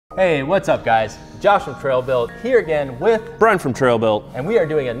Hey, what's up guys? Josh from Trail Built here again with Brian from Trail Built. And we are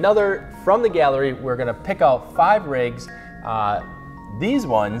doing another from the gallery. We're gonna pick out 5 rigs. These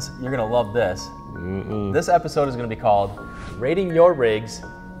ones, you're gonna love this. This episode is gonna be called Rating Your Rigs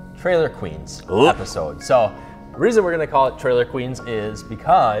Trailer Queens episode. So the reason we're gonna call it Trailer Queens is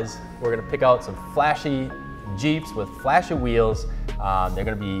because we're gonna pick out some flashy Jeeps with flashy wheels. They're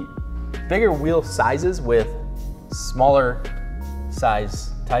gonna be bigger wheel sizes with smaller size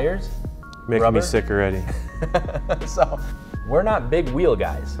tires. Making me sick already. So we're not big wheel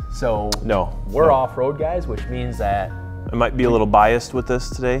guys. So we're off-road guys, which means that I might be a little biased with this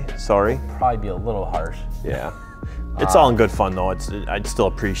today. Sorry. Probably be a little harsh. Yeah. It's all in good fun though. I'd still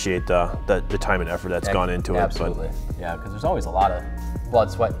appreciate the time and effort that's gone into it. Absolutely. Yeah, because there's always a lot of blood,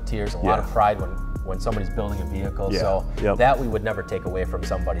 sweat, and tears, and a lot of pride when somebody's building a vehicle. So that we would never take away from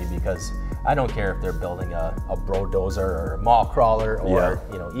somebody, because I don't care if they're building a brodozer or a mall crawler or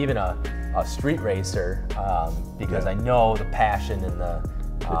you know, even a street racer, because I know the passion and the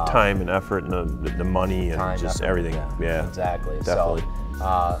time and effort and the money and just everything. Yeah, exactly. Definitely.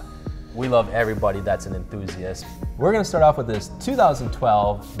 So we love everybody that's an enthusiast. We're gonna start off with this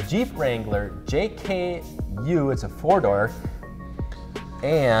 2012 Jeep Wrangler JKU. It's a 4-door.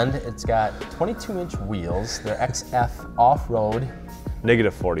 And it's got 22-inch wheels. They're XF off-road.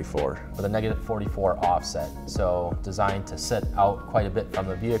 -44. With a -44 offset. So designed to sit out quite a bit from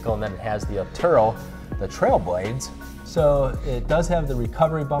the vehicle. And then it has the Apparel, the trail blades. So it does have the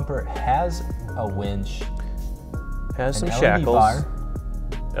recovery bumper, has a winch, has some LED shackles, bar,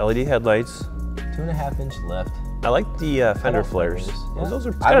 LED headlights, 2.5-inch lift. I like the fender flares. Yeah. Those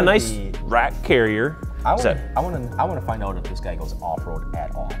are, it's got a nice rack carrier. I want to find out if this guy goes off-road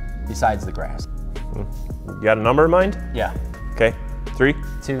at all, besides the grass. You got a number in mind? Yeah. Okay. 3,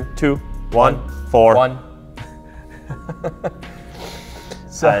 2, 1, 4. 1.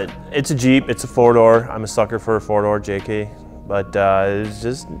 So it's a Jeep. It's a 4-door. I'm a sucker for a 4-door JK, but it's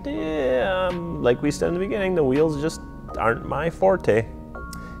just like we said in the beginning, the wheels just aren't my forte.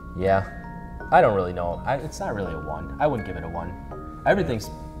 Yeah, I don't really know. It's not really a 1. I wouldn't give it a 1.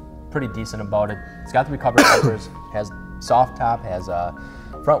 Everything's pretty decent about it. It's got the recovery bumpers, has soft top, has a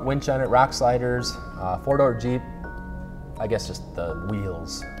front winch on it, rock sliders, 4-door Jeep. I guess just the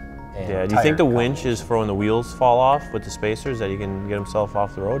wheels. And do you think the winch is for when the wheels fall off with the spacers, that he can get himself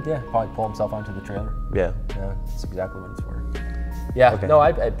off the road? Yeah, probably pull himself onto the trailer. Yeah. Yeah, that's exactly what it's for. Yeah, no,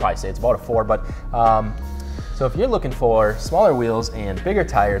 I'd probably say it's about a 4, but so if you're looking for smaller wheels and bigger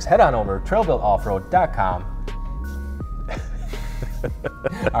tires, head on over to trailbuiltoffroad.com.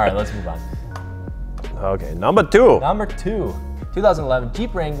 All right, let's move on. Okay, number 2. Number 2, 2011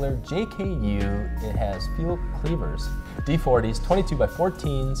 Jeep Wrangler JKU. It has fuel cleavers, D40s,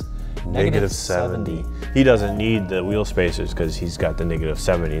 22x14s, -70. He doesn't need the wheel spacers because he's got the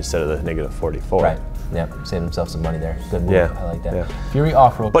 -70 instead of the -44. Right. Yeah, saved himself some money there. Good move. Yeah. I like that. Yeah. Fury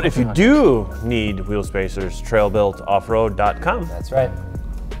Off-Road. But if you do need wheel spacers, trailbuiltoffroad.com. That's right.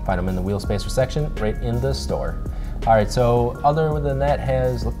 Find them in the wheel spacer section right in the store. All right, so other than that,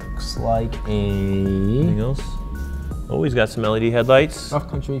 looks like Anything else? Oh, he's got some LED headlights. Rough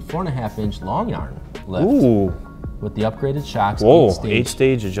Country 4.5-inch long yarn lift. Ooh. With the upgraded shocks. Whoa,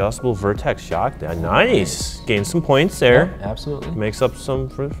 8-stage adjustable Vertex shock. Nice. Gain some points there. Yeah, absolutely. Makes up some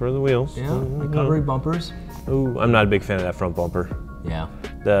for the wheels. Yeah, recovery bumpers. Ooh, I'm not a big fan of that front bumper. Yeah.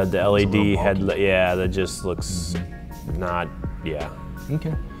 The LED headlight, that just looks not,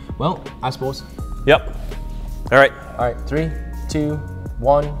 Okay. Well, I suppose. Yep. All right. All right, 3, 2,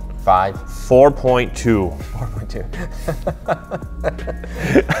 1, 5. 4.2. 4.2.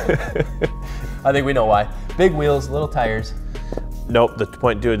 I think we know why. Big wheels, little tires. Nope, the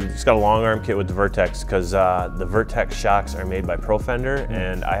 2.2, it's got a long arm kit with the Vertex, because the Vertex shocks are made by Pro Fender,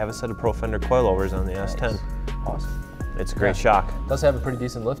 and I have a set of Pro Fender coilovers on the S10. Awesome. It's a great shock. It does have a pretty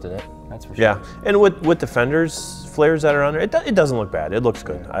decent lift in it, that's for sure. Yeah, and with the fenders, flares that are on there, it doesn't look bad. It looks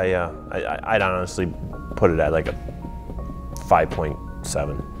good. I'd honestly put it at like a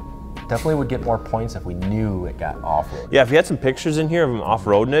 5.7. Definitely would get more points if we knew it got off-road. Yeah, if you had some pictures in here of him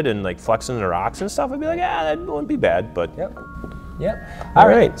off-roading it and like flexing the rocks and stuff, I'd be like, that wouldn't be bad, but. Yep. All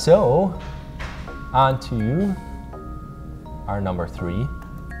right, so on to our number 3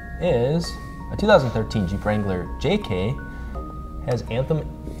 is a 2013 Jeep Wrangler JK. Has Anthem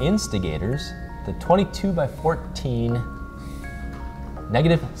Instigators, the 22x14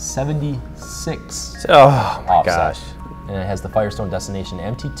 -76 oh my offset. gosh. And it has the Firestone Destination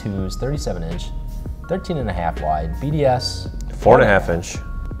MT2s, 37-inch, 13.5 wide, BDS. 4.5 inch.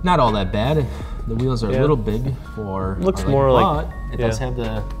 Not all that bad. The wheels are a little big for. Looks more like. But it does have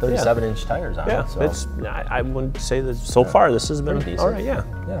the 37-inch tires on it. So. It's. I wouldn't say that so far. This has been decent. all right. Yeah.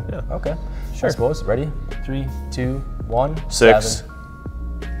 Okay. Sure. I suppose. Ready? 3, 2, 1. 6. 7.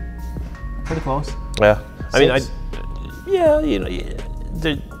 Pretty close. Yeah. 6. I mean, you know,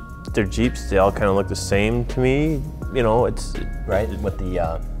 they're Jeeps. They all kind of look the same to me. You know, it's right with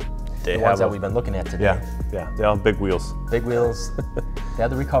the ones that we've been looking at today. Yeah. They all have big wheels. Big wheels. They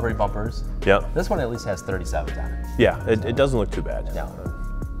have the recovery bumpers. Yeah. This one at least has 37s on it. Yeah. It doesn't look too bad. No.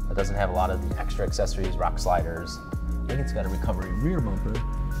 It doesn't have a lot of extra accessories, rock sliders. I think it's got a recovery rear bumper.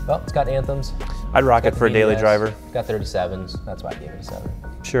 Well, it's got anthems. I'd rock it for a daily driver. It's got 37s. That's why I gave it a 7.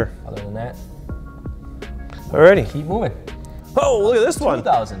 Sure. Other than that, alrighty. Keep moving. Oh, look at this one.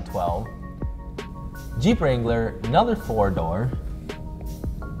 2012 Jeep Wrangler, another 4-door.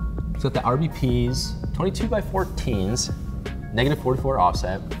 It's got the RBPs, 22x14s, -44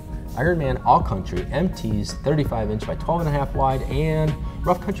 offset. Ironman All Country MTs, 35-inch by 12.5 wide, and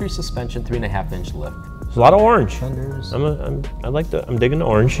rough country suspension, 3.5-inch lift. There's a lot of orange. Fenders. I'm digging the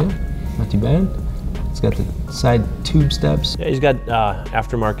orange. Yeah, not too bad. It's got the side tube steps. Yeah, he's got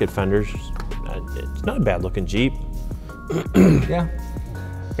aftermarket fenders. It's not a bad looking Jeep. Yeah.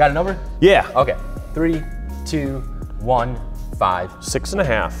 Got a number? Yeah. Okay. 3, 2, 1, 5.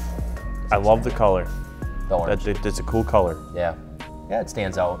 6.5. I love the color. The orange. It's a cool color. Yeah. Yeah, it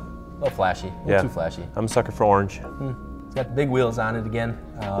stands out. A little flashy. A little too flashy. I'm a sucker for orange. It's got the big wheels on it again.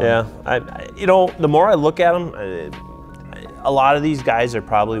 Yeah. You know, the more I look at them, a lot of these guys are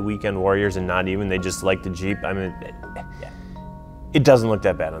probably weekend warriors and not even. They just like the Jeep. I mean, it doesn't look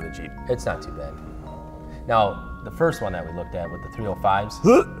that bad on the Jeep. It's not too bad. Now, the first one that we looked at with the 305s,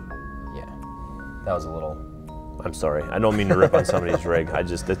 yeah, that was a little. I'm sorry. I don't mean to rip on somebody's rig.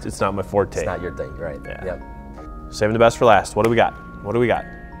 It's not my forte. It's not your thing, right? Yeah. Yep. Saving the best for last. What do we got? What do we got?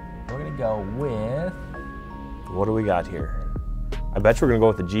 We're gonna go with. What do we got here? I bet we're gonna go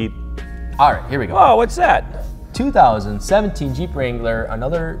with the Jeep. All right, here we go. Oh, what's that? 2017 Jeep Wrangler,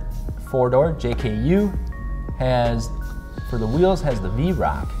 another 4-door JKU, has, for the wheels, has the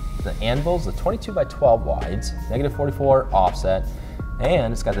V-Rock, the anvils, the 22x12 wides, -44 offset,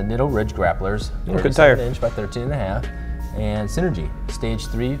 and it's got the Nitto Ridge grapplers, good tire. 37-inch by 13.5, and Synergy, stage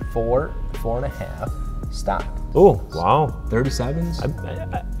 3, 4, 4.5, stock. Oh, wow. 37s.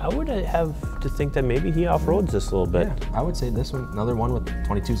 I would have to think that maybe he off-roads this a little bit. Yeah, I would say this one, another one with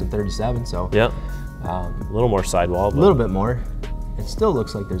 22s and 37s, so. Yeah. A little more sidewall. A little bit more. It still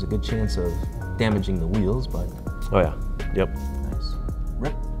looks like there's a good chance of damaging the wheels, but. Oh yeah, yep. Nice.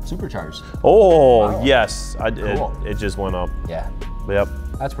 Rip, supercharged. Oh, wow. Yes, Cool. it just went up. Yeah. Yep.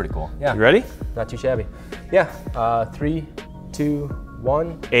 That's pretty cool. Yeah. You ready? Not too shabby. Yeah. 3, 2,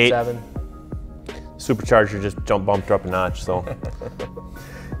 1, 8. 7. Supercharger just bumped her up a notch, so.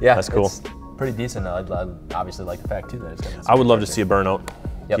 Yeah. That's cool. It's pretty decent. I'd obviously like the fact too that it's got. I would love to see a burnout.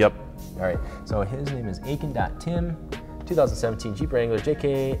 Yep. All right. So his name is Aiken.Tim, 2017 Jeep Wrangler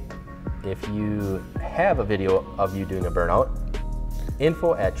JK. If you have a video of you doing a burnout,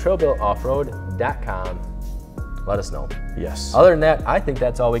 info@trailbuiltoffroad.com. Let us know. Yes. Other than that, I think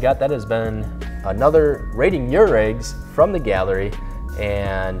that's all we got. That has been another Rating Your Rigs from the gallery.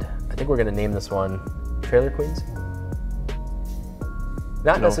 And I think we're going to name this one Trailer Queens.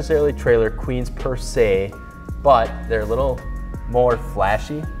 Not necessarily Trailer Queens per se, but they're a little more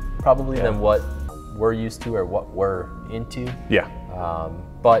flashy probably than what we're used to or what we're into. Yeah.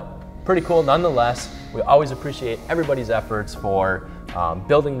 But pretty cool nonetheless. We always appreciate everybody's efforts for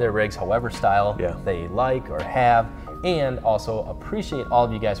building their rigs however style they like or have, and also appreciate all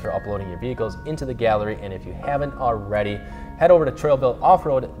of you guys for uploading your vehicles into the gallery. And if you haven't already, head over to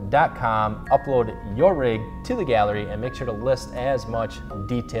trailbuiltoffroad.com, upload your rig to the gallery, and make sure to list as much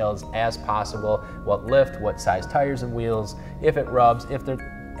details as possible. What lift, what size tires and wheels, if it rubs, if there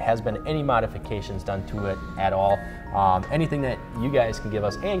has been any modifications done to it at all. Anything that you guys can give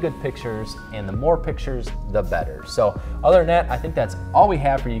us, and good pictures, and the more pictures, the better. So other than that, I think that's all we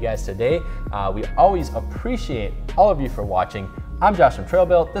have for you guys today. We always appreciate all of you for watching. I'm Josh from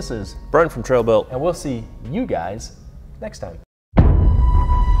TrailBuilt. This is Brent from TrailBuilt. and we'll see you guys next time.